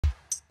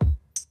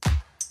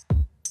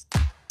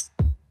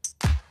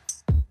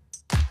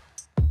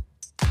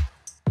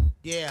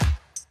Yeah.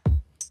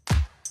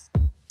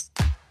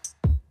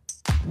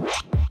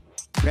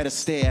 Better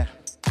stare.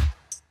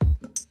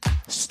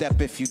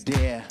 Step if you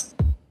dare.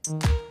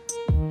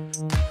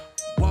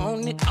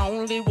 Want it,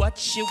 only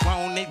what you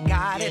want it.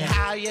 Got it,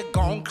 how you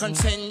gon'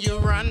 continue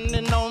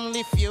running?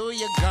 Only fuel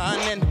you're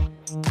gunning.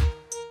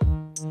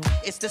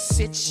 Is the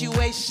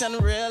situation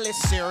really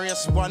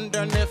serious?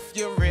 Wondering if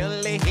you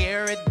really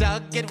hear it.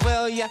 Dug it,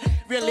 will you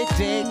really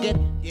dig it?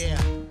 Yeah.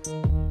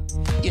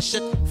 You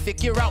should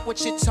figure out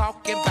what you're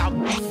talking about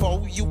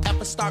before you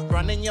ever start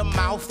running your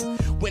mouth.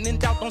 When in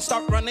doubt, don't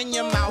start running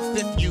your mouth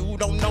if you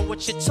don't know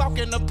what you're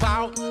talking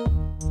about.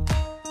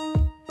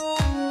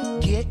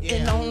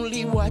 Getting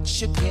only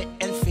what you get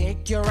and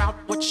figure out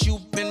what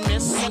you've been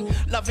missing.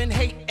 Love and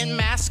hate and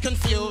mass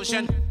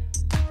confusion.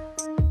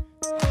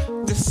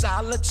 The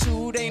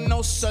solitude ain't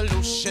no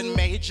solution.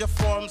 Major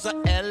forms of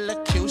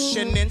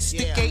elocution,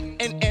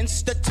 instigating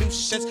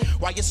institutions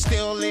while you're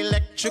still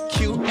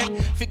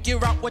electrocuting.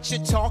 Figure out what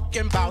you're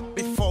talking about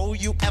before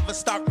you ever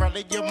start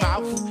running your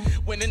mouth.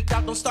 When in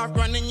doubt, don't start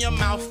running your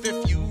mouth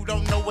if you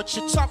don't know what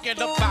you're talking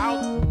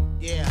about.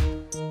 Yeah.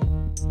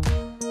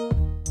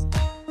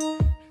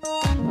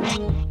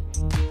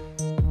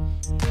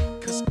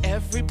 Cause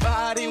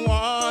everybody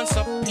wants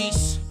a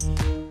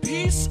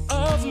piece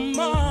of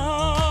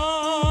mind.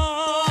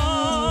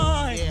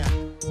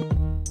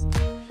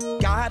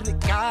 Got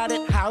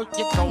it,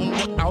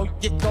 how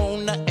you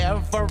gonna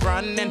ever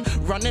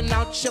running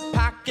out your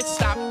pocket,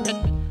 stop it.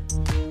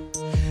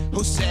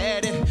 Who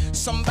said it?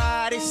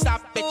 Somebody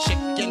stop it,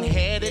 chicken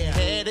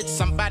headed,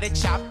 somebody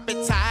chop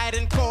it, tied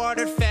and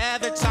quartered,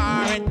 feather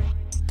tar it.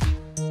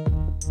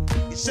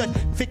 You should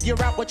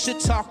figure out what you're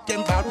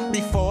talking about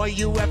before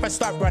you ever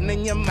start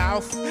running your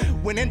mouth.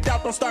 When in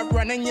doubt, don't start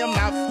running your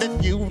mouth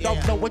if you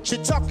don't know what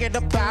you're talking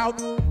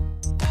about.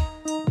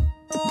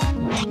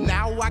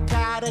 Now I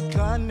got a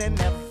gun and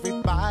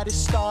everybody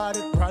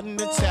started running.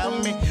 Tell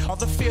me all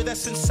the fear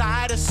that's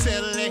inside is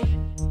silly.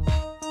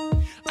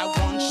 I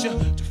want you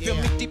to feel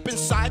me deep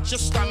inside your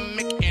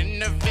stomach.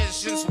 Inner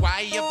visions,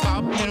 why you're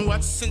popping.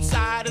 What's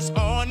inside is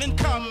on and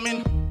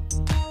coming.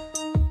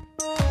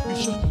 You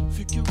should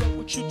figure out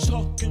what you're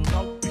talking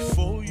about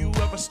before you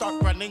ever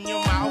start running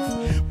your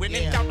mouth. When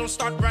in doubt, don't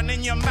start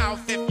running your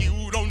mouth if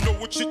you don't know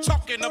what you're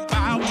talking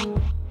about.